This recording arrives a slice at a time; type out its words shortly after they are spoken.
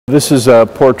This is a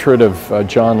portrait of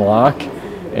John Locke,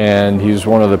 and he's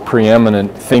one of the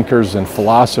preeminent thinkers and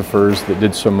philosophers that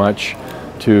did so much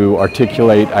to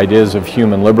articulate ideas of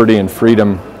human liberty and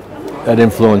freedom that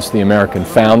influenced the American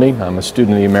founding. I'm a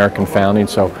student of the American founding,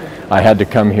 so I had to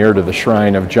come here to the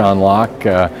shrine of John Locke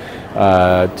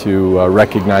to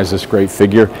recognize this great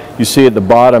figure. You see at the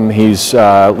bottom he's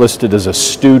listed as a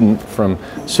student from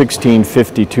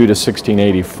 1652 to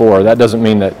 1684. That doesn't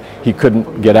mean that he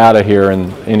couldn't get out of here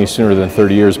in any sooner than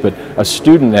 30 years, but a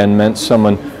student then meant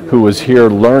someone who was here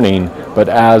learning, but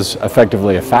as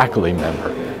effectively a faculty member.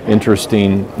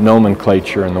 Interesting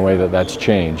nomenclature in the way that that's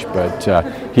changed,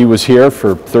 but he was here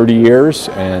for 30 years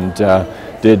and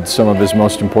did some of his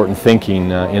most important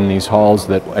thinking in these halls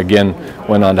that again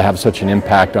went on to have such an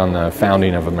impact on the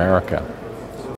founding of America.